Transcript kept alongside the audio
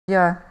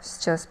Я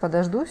сейчас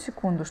подожду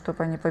секунду,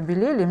 чтобы они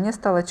побелели, и мне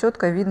стало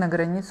четко видно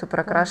границу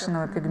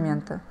прокрашенного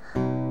пигмента.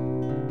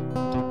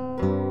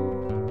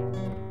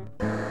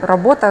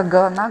 Работа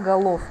на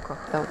головках.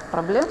 Это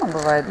проблема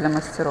бывает для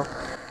мастеров.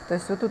 То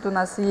есть вот тут у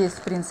нас есть,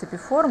 в принципе,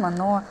 форма,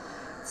 но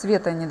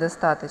цвета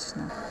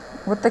недостаточно.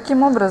 Вот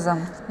таким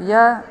образом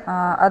я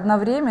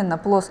одновременно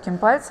плоским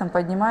пальцем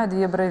поднимаю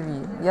две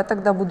брови. Я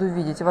тогда буду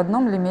видеть, в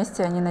одном ли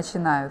месте они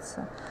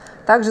начинаются.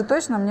 Также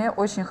точно мне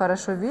очень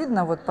хорошо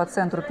видно, вот по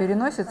центру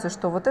переносится,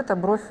 что вот эта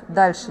бровь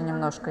дальше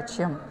немножко,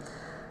 чем,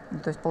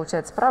 то есть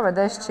получается правая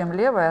дальше, чем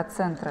левая от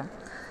центра.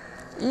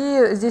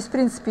 И здесь, в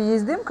принципе,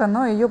 есть дымка,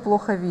 но ее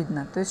плохо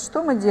видно. То есть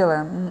что мы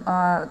делаем?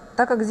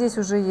 Так как здесь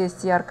уже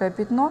есть яркое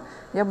пятно,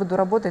 я буду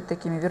работать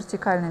такими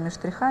вертикальными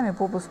штрихами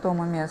по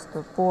пустому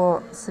месту,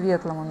 по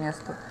светлому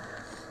месту.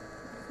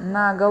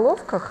 На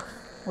головках,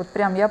 вот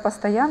прям я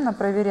постоянно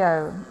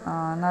проверяю,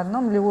 на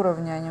одном ли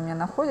уровне они у меня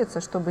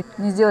находятся, чтобы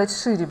не сделать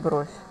шире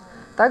бровь.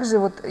 Также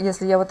вот,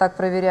 если я вот так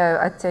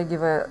проверяю,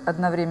 оттягивая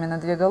одновременно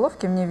две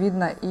головки, мне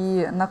видно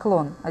и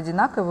наклон,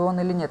 одинаковый он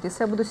или нет.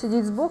 Если я буду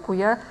сидеть сбоку,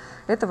 я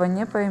этого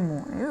не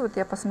пойму. И вот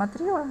я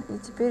посмотрела, и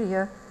теперь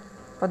я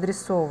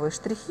подрисовываю.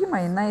 Штрихи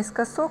мои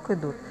наискосок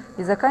идут,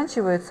 и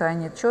заканчиваются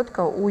они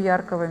четко у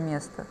яркого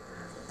места.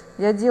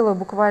 Я делаю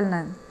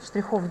буквально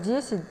штрихов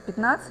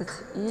 10-15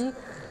 и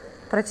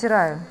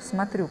протираю,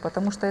 смотрю,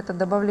 потому что это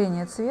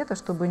добавление цвета,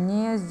 чтобы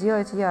не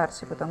сделать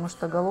ярче, потому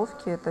что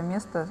головки — это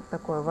место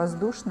такое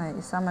воздушное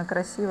и самое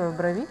красивое в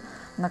брови,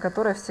 на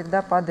которое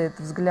всегда падает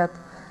взгляд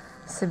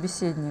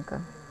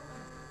собеседника.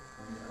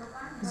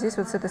 Здесь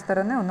вот с этой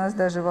стороны у нас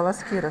даже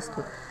волоски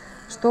растут.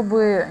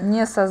 Чтобы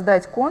не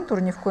создать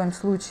контур ни в коем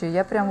случае,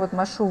 я прям вот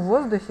машу в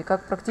воздухе,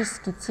 как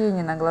практически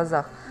тени на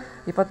глазах.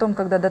 И потом,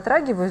 когда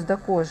дотрагиваюсь до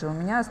кожи, у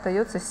меня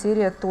остается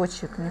серия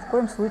точек. Ни в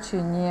коем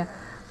случае не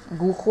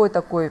глухой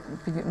такой,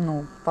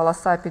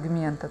 полоса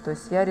пигмента. То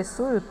есть я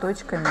рисую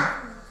точками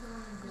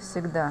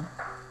всегда.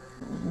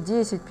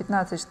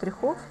 10-15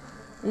 штрихов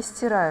и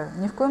стираю.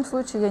 Ни в коем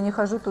случае я не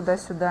хожу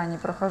туда-сюда, не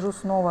прохожу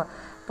снова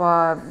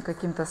по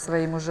каким-то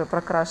своим уже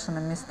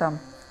прокрашенным местам.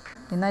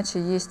 Иначе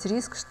есть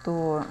риск,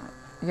 что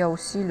я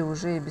усилю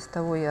уже и без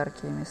того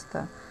яркие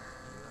места.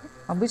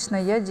 Обычно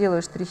я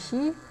делаю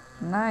штрихи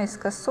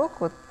наискосок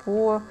вот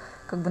по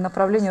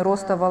направлению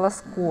роста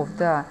волосков,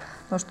 да.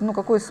 Потому что,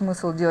 какой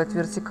смысл делать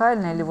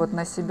вертикально или вот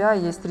на себя,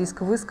 есть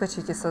риск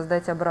выскочить и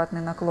создать обратный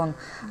наклон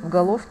в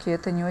головке,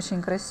 это не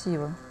очень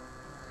красиво.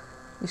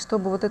 И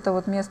чтобы вот это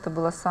вот место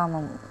было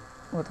самым,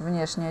 вот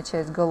внешняя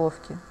часть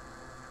головки,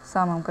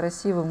 самым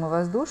красивым и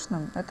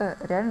воздушным, это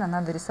реально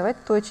надо рисовать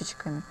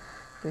точечками.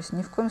 То есть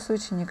ни в коем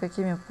случае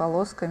никакими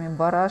полосками,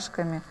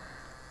 барашками.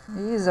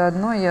 И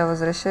заодно я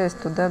возвращаюсь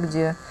туда,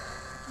 где,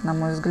 на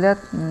мой взгляд,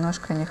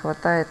 немножко не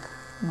хватает,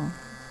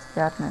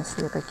 пятна,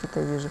 если я какие-то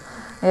вижу.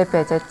 И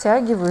опять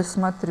оттягиваю,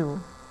 смотрю.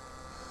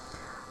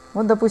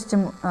 Вот,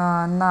 допустим,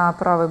 на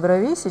правой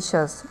брови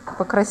сейчас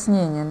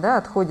покраснение, да,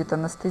 отходит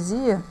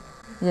анестезия.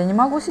 Я не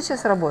могу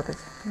сейчас работать.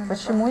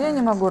 Почему я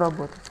не могу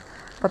работать?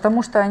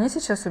 Потому что они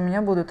сейчас у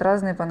меня будут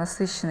разные по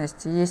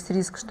насыщенности. Есть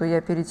риск, что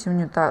я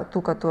перетемню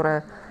ту,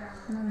 которая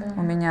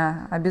у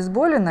меня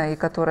обезболена и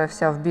которая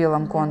вся в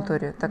белом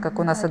контуре, так как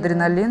у нас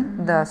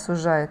адреналин, да,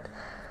 сужает.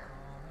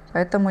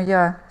 Поэтому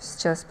я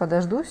сейчас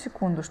подожду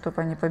секунду,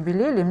 чтобы они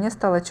побелели, и мне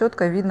стало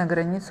четко видно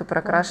границу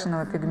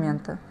прокрашенного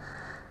пигмента.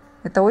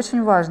 Это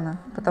очень важно,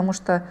 потому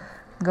что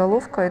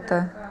головка —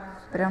 это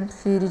прям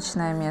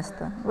фееричное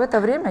место. В это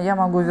время я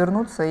могу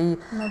вернуться и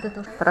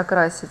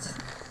прокрасить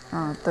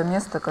то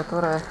место,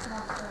 которое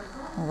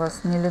у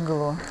вас не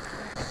легло.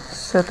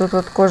 Все, тут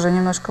вот кожа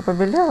немножко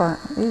побелела,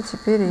 и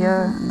теперь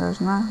я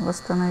должна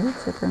восстановить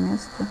это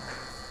место.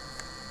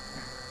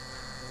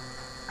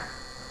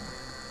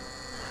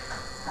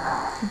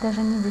 Ты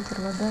даже не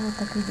вытерла, да? Вот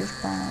так идешь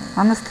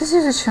по...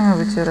 Анестезию зачем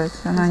вытирать?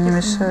 Она не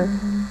мешает.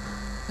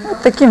 Вот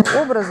таким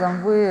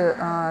образом вы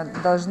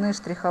должны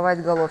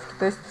штриховать головки.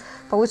 То есть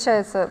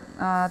получается,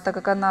 так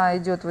как она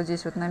идет вот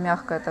здесь вот на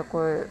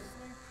такой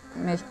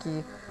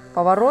мягкий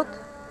поворот,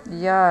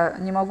 я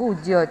не могу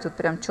делать вот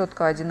прям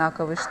четко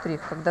одинаковый штрих.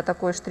 Когда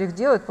такой штрих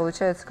делают,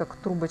 получается как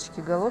трубочки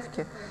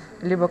головки,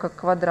 либо как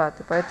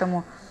квадраты.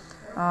 Поэтому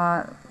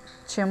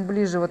чем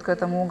ближе вот к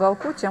этому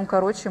уголку, тем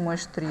короче мой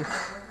штрих.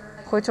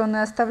 Хоть он и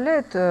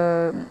оставляет,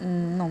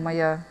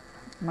 моя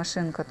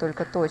машинка,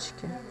 только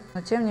точки, но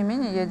тем не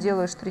менее я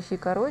делаю штрихи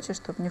короче,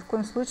 чтобы ни в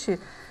коем случае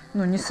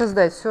не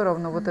создать все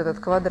равно вот этот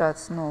квадрат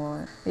снова.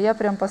 И я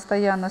прям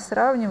постоянно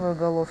сравниваю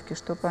головки,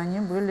 чтобы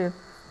они были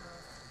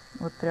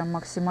вот прям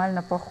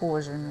максимально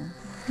похожими.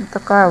 Вот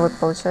такая вот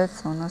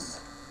получается у нас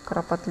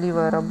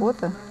кропотливая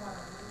работа.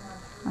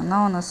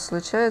 Она у нас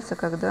случается,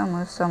 когда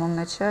мы в самом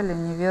начале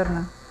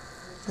неверно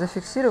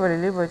зафиксировали,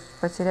 либо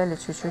потеряли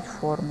чуть-чуть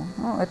форму.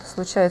 Это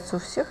случается у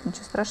всех,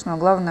 ничего страшного,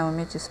 главное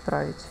уметь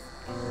исправить.